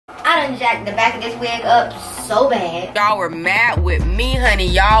done jacked the back of this wig up so bad. Y'all were mad with me, honey.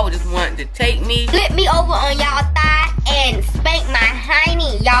 Y'all just wanted to take me, flip me over on y'all thigh, and spank my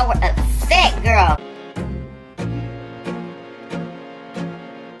hiney. Y'all were upset, girl.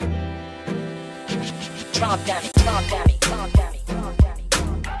 Calm down, calm down, calm down, calm down.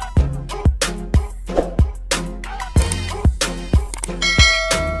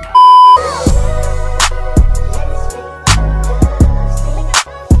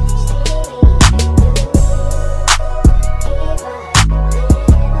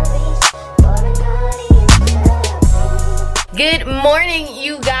 Good morning,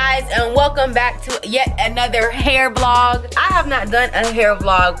 you guys, and welcome back to yet another hair vlog. I have not done a hair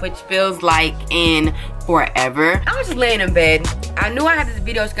vlog, which feels like in forever. I was just laying in bed. I knew I had this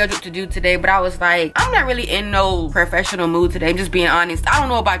video scheduled to do today, but I was like, I'm not really in no professional mood today. I'm just being honest. I don't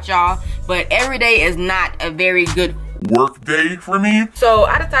know about y'all, but every day is not a very good work day for me. So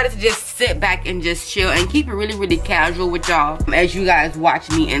I decided to just sit back and just chill and keep it really casual with y'all as you guys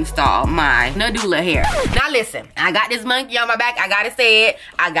watch me install my Nadula hair. Now listen, I got this monkey on my back. I gotta say it.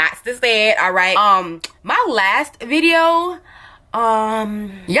 I got to say it, all right? My last video,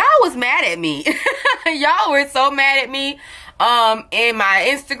 y'all was mad at me. Y'all were so mad at me. In my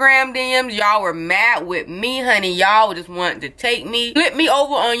Instagram DMs, y'all were mad with me, honey. Y'all just wanted to take me, flip me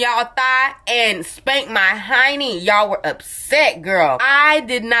over on y'all thigh, and spank my hiney. Y'all were upset, girl. I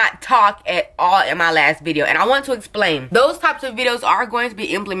did not talk at all in my last video, and I want to explain. Those types of videos are going to be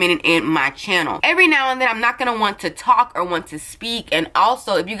implemented in my channel. Every now and then, I'm not gonna want to talk or want to speak. And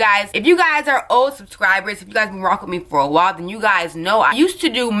also, if you guys are old subscribers, if you guys been rocking with me for a while, then you guys know I used to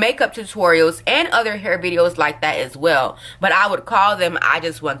do makeup tutorials and other hair videos like that as well. But I would call them I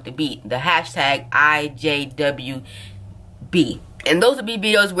Just Want the Beat, the hashtag IJWB. And those would be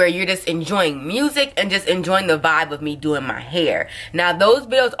videos where you're just enjoying music and just enjoying the vibe of me doing my hair. Now those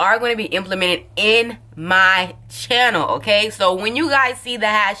videos are going to be implemented in my channel, okay? So when you guys see the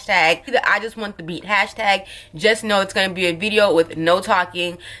hashtag, the I Just Want the Beat hashtag, just know it's going to be a video with no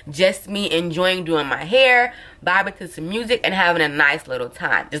talking, just me enjoying doing my hair, vibing to some music, and having a nice little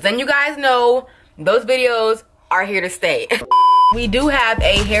time. Just letting you guys know, those videos are here to stay. We do have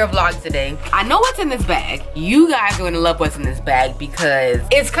a hair vlog today. I know what's in this bag. You guys are gonna love what's in this bag because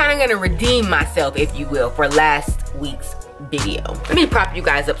it's kind of gonna redeem myself, if you will, for last week's video. Let me prop you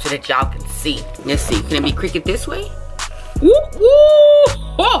guys up so that y'all can see. Let's see, can it be cricket this way? Woo, woo.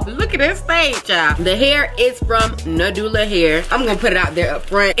 Oh, look at this stage, y'all. The hair is from Nadula Hair. I'm gonna put it out there up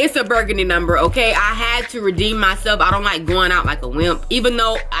front. It's a burgundy number, okay? I had to redeem myself. I don't like going out like a wimp, even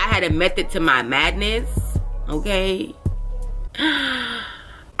though I had a method to my madness. Okay, I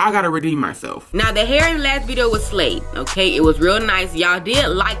gotta redeem myself. Now the hair in the last video was slayed, okay? It was real nice. Y'all did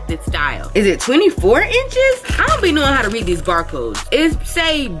like the style. Is it 24 inches? I don't be knowing how to read these barcodes. It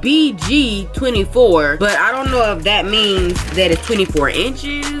say BG 24, but I don't know if that means that it's 24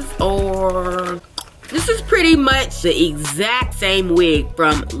 inches or... This is pretty much the exact same wig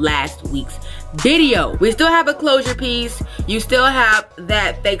from last week's video. We still have a closure piece. You still have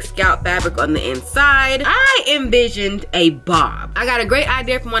that fake scalp fabric on the inside. I envisioned a bob. I got a great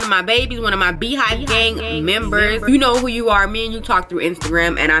idea from one of my babies, one of my Beehive gang members. You know who you are. Me and you talked through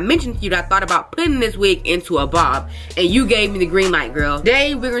Instagram, and I mentioned to you that I thought about putting this wig into a bob, and you gave me the green light, girl.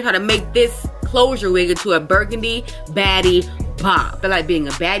 Today we're gonna try to make this closure wig into a burgundy baddie bob. I feel like being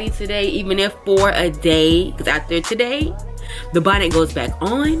a baddie today, even if for a day, because after today, the bonnet goes back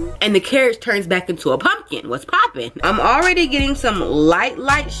on and the carriage turns back into a pumpkin. What's popping? I'm already getting some light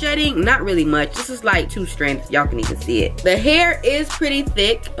shedding. Not really much. This is like 2 strands. Y'all can even see it. The hair is pretty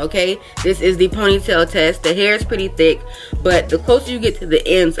thick, okay? This is the ponytail test. The hair is pretty thick, but the closer you get to the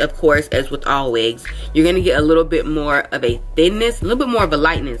ends, of course, as with all wigs, you're gonna get a little bit more of a thinness, a little bit more of a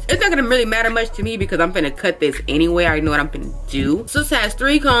lightness. It's not gonna really matter much to me because I'm gonna cut this anyway. I already know what I'm gonna do. So this has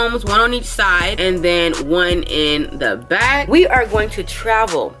 3 combs, 1 on each side, and then 1 in the back. We are going to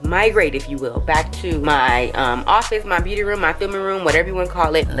travel, migrate, if you will, back to my office, my beauty room, my filming room, whatever you want to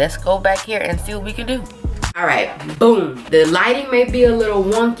call it. Let's go back here and see what we can do. All right, boom. The lighting may be a little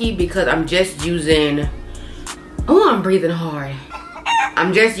wonky because I'm just using, oh, I'm breathing hard.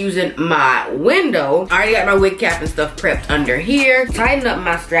 I'm just using my window. I already got my wig cap and stuff prepped under here. Tighten up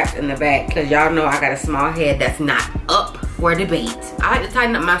my straps in the back because y'all know I got a small head that's not up for debate. I like to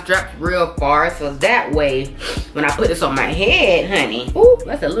tighten up my straps real far so that way when I put this on my head, honey, ooh,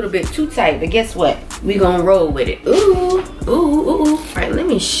 that's a little bit too tight, but guess what? We gonna roll with it. Ooh, ooh, ooh, ooh. All right, let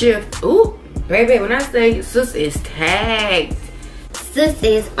me shift. Ooh, baby, when I say sis is tagged, sis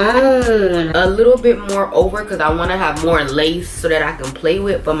is on. A little bit more over because I want to have more lace so that I can play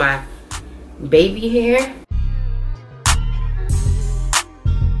with for my baby hair.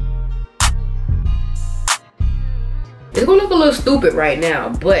 It's gonna look a little stupid right now,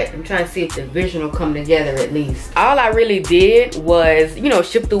 but I'm trying to see if the vision will come together at least. All I really did was, you know,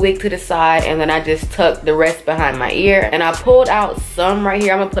 shift the wig to the side, and then I just tucked the rest behind my ear, and I pulled out some right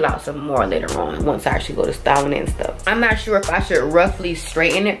here. I'm gonna pull out some more later on once I actually go to styling it and stuff. I'm not sure if I should roughly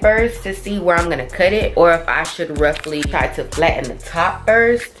straighten it first to see where I'm gonna cut it, or if I should roughly try to flatten the top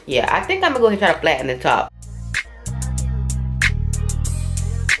first. Yeah, I think I'm gonna go ahead and try to flatten the top.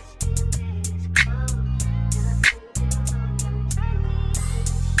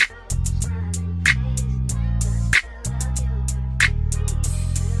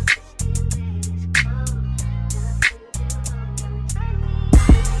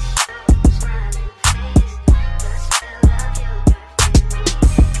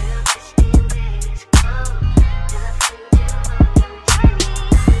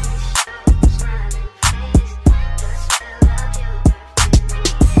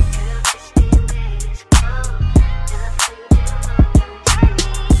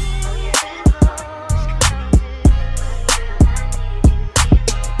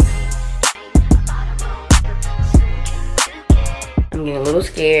 I'm getting a little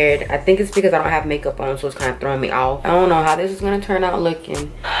scared. I think it's because I don't have makeup on, so it's kind of throwing me off. I don't know how this is gonna turn out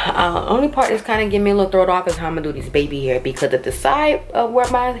looking. Only part that's kind of getting me a little thrown off is how I'm gonna do this baby hair, because if the side of where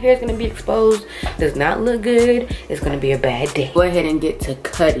my hair is gonna be exposed does not look good, it's gonna be a bad day. Go ahead and get to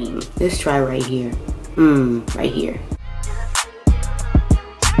cutting. Let's try right here. Right here.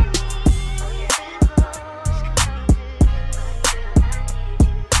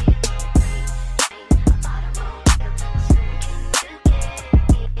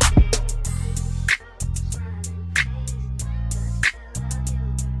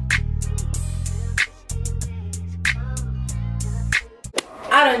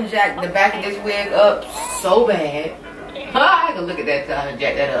 I done jacked the back of this wig up so bad. I can look at that till I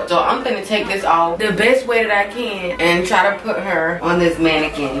jack that up. So I'm gonna take this off the best way that I can and try to put her on this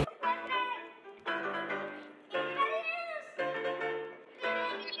mannequin.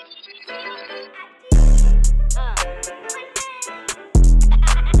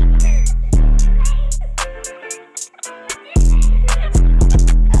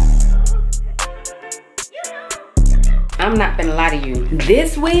 I'm not gonna lie to you.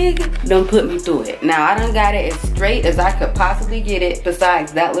 This wig done put me through it. Now I done got it as straight as I could possibly get it,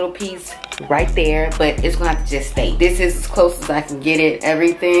 besides that little piece right there, but it's gonna have to just stay. This is as close as I can get it.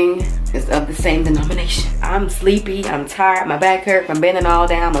 Everything is of the same denomination. I'm sleepy, I'm tired, my back hurt, I'm bending all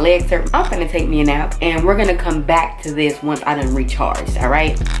down, my legs hurt. I'm gonna take me a nap, and we're gonna come back to this once I done recharged, all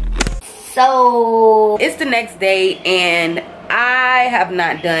right? So it's the next day, and I have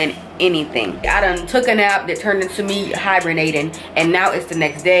not done anything. I done took a nap that turned into me hibernating, and now it's the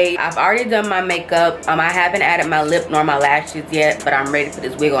next day. I've already done my makeup. I haven't added my lip nor my lashes yet, but I'm ready to put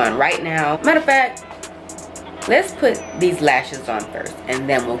this wig on right now. Matter of fact, let's put these lashes on first, and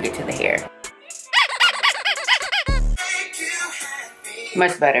then we'll get to the hair.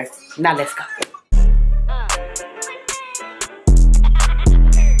 Much better. Now let's go.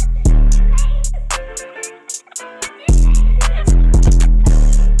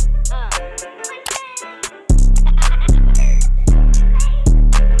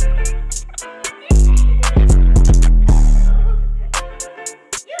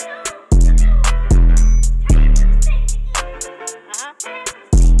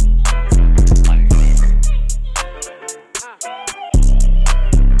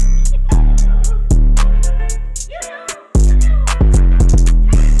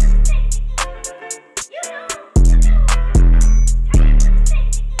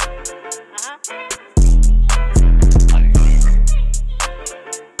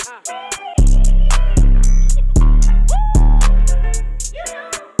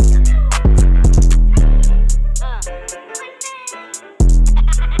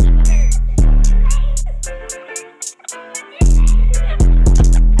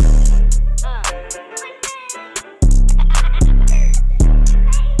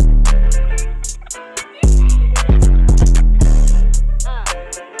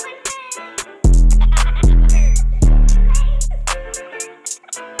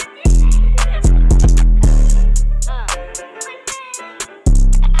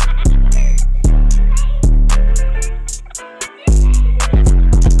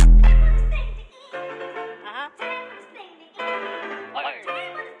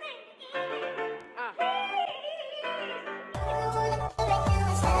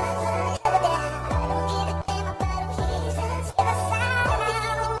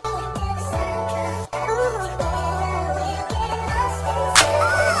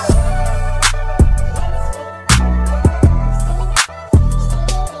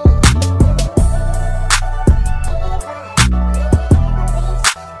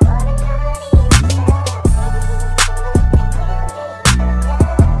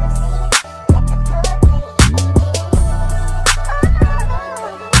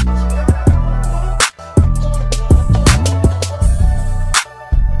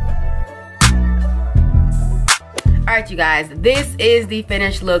 Alright, you guys, this is the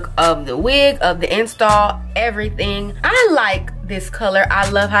finished look of the wig, of the install, everything. I like this color. I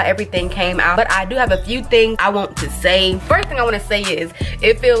love how everything came out, but I do have a few things I want to say. First thing I want to say is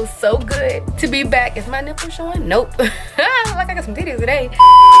it feels so good to be back. Is my nipple showing? Nope. Like I got some titties today.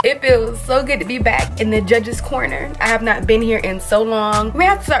 It feels so good to be back in the judge's corner. I have not been here in so long. We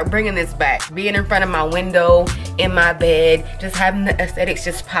have to start bringing this back. Being in front of my window, in my bed, just having the aesthetics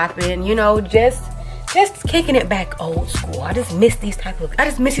just popping, you know, just kicking it back old school. I just miss these type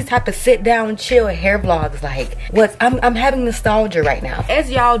of sit down chill hair vlogs. Like I'm having nostalgia right now.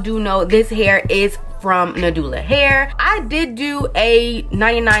 As y'all do know, this hair is from Nadula hair. I did do a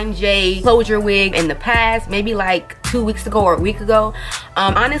 99J closure wig in the past, maybe like 2 weeks ago or a week ago.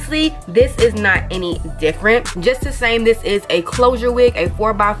 Honestly, this is not any different. Just the same, this is a closure wig, a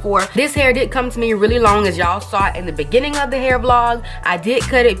 4x4. This hair did come to me really long, as y'all saw in the beginning of the hair vlog. I did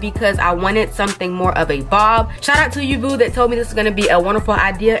cut it because I wanted something more of a bob. Shout out to you, boo, that told me this is gonna be a wonderful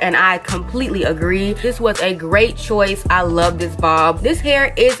idea, and I completely agree. This was a great choice. I love this bob. This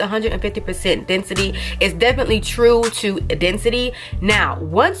hair is 150% density. It's definitely true to density. Now,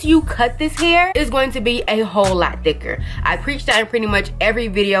 once you cut this hair, it's going to be a whole lot thicker. I preach that in pretty much every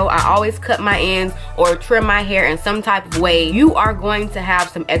video. I always cut my ends or trim my hair in some type of way. You are going to have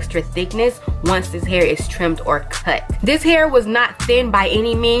some extra thickness once this hair is trimmed or cut. This hair was not thin by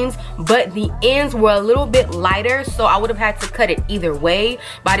any means, but the ends were a little bit lighter, so I would have had to cut it either way,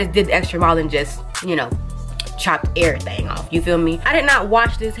 but I just did the extra mile and just, you know, chopped everything off, you feel me? I did not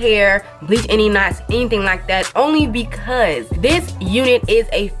wash this hair, bleach any knots, anything like that, only because this unit is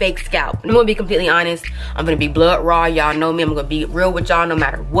a fake scalp. I'm gonna be completely honest. I'm gonna be blood raw. Y'all know me. I'm gonna be real with y'all no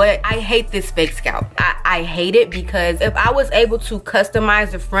matter what. I hate this fake scalp. I hate it because if I was able to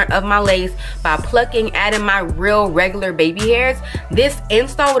customize the front of my lace by plucking, adding my real regular baby hairs, this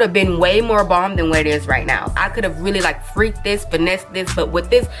install would have been way more bomb than what it is right now. I could have really like freaked this, finessed this, but with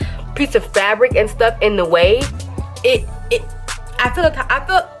this piece of fabric and stuff in the way,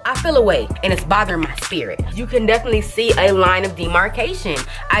 I feel a way, and it's bothering my spirit. You can definitely see a line of demarcation.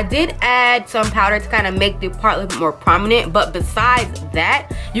 I did add some powder to kind of make the part a little bit more prominent, but besides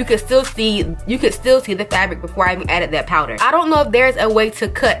that, you could still see the fabric before I even added that powder. I don't know if there's a way to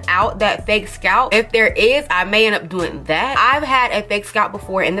cut out that fake scalp. If there is, I may end up doing that. I've had a fake scalp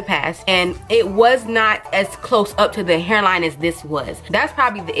before in the past, and it was not as close up to the hairline as this was. That's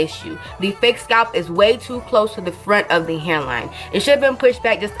probably the issue. The fake scalp is way too close to the front of the hairline. It should have been pushed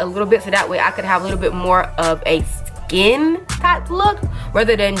back just a little bit, so that way I could have a little bit more of a skin type look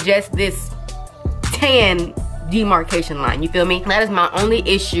rather than just this tan demarcation line, you feel me? That is my only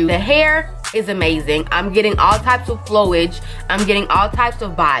issue. The hair is amazing. I'm getting all types of flowage. I'm getting all types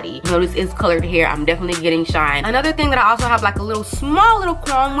of body. You know, this is colored hair. I'm definitely getting shine. Another thing that I also have like a small little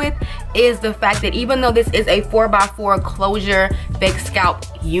qualm with is the fact that even though this is a 4x4 closure fake scalp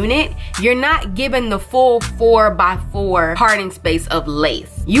unit, you're not given the full 4x4 parting space of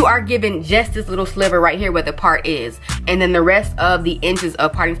lace. You are given just this little sliver right here where the part is, and then the rest of the inches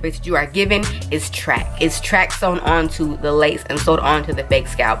of parting space that you are given is track. It's track sewn onto the lace and sewed onto the fake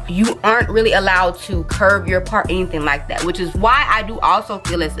scalp. You aren't really allowed to curve your part, anything like that, which is why I do also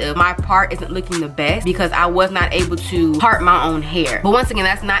feel as if my part isn't looking the best, because I was not able to part my own hair. But once again,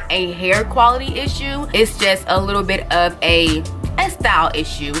 that's not a hair quality issue. It's just a little bit of a style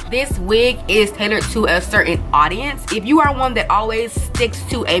issue. This wig is tailored to a certain audience. If you are one that always sticks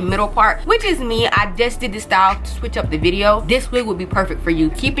to a middle part, which is me, I just did this style to switch up the video, this wig would be perfect for you.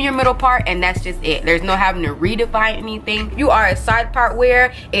 Keeping your middle part, and that's just it. There's no having to redefine anything. You are a side part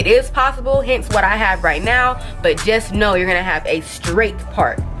wearer. It is possible, hence what I have right now, but just know you're gonna have a straight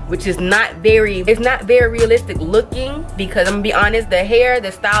part, which is not very realistic looking, because I'm gonna be honest, the hair,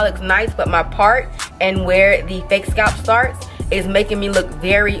 the style looks nice, but my part and where the fake scalp starts is making me look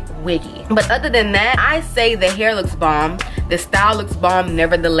very wiggy. But other than that, I say the hair looks bomb, the style looks bomb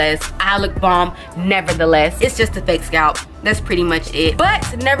nevertheless, I look bomb nevertheless. It's just a fake scalp. That's pretty much it.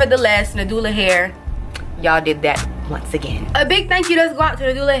 But nevertheless, Nadula hair, y'all did that once again. A big thank you does go out to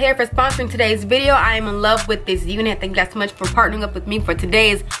Nadula hair for sponsoring today's video. I am in love with this unit. Thank you guys so much for partnering up with me for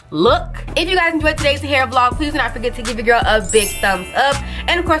today's look. If you guys enjoyed today's hair vlog, please do not forget to give your girl a big thumbs up.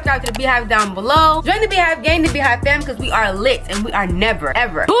 And of course, shout out to the Beehive down below. Join the Beehive gang, the Beehive fam, because we are lit and we are never,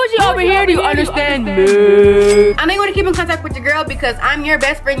 ever bougie over here. Do you understand me? I may want to keep in contact with your girl because I'm your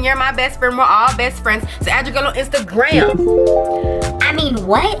best friend, you're my best friend, we're all best friends. So add your girl on Instagram. I mean,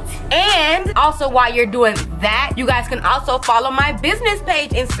 what? And also, while you're doing that, you guys can also follow my business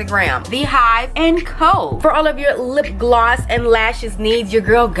page Instagram, The Hive & Co. For all of your lip gloss and lashes needs, your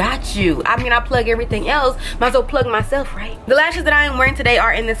girl got you. I mean, I plug everything else, might as well plug myself, right? The lashes that I am wearing today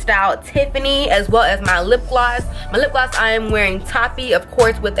are in the style Tiffany, as well as my lip gloss. My lip gloss, I am wearing Toppy, of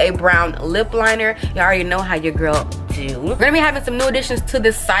course, with a brown lip liner. You already know how your girl do. We're gonna be having some new additions to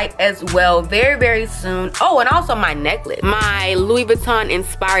this site as well very, very soon. Oh, and also my necklace. My Louis Vuitton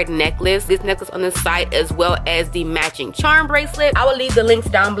inspired necklace. This necklace on the site, as well as the matching charm bracelet. I will leave the links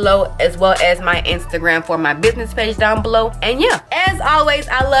down below, as well as my Instagram for my business page down below. And yeah, as always,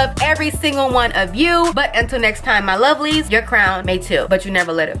 I love every single one of you. But until next time, my lovelies, your crown may tilt, but you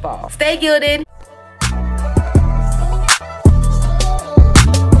never let it fall. Stay gilded.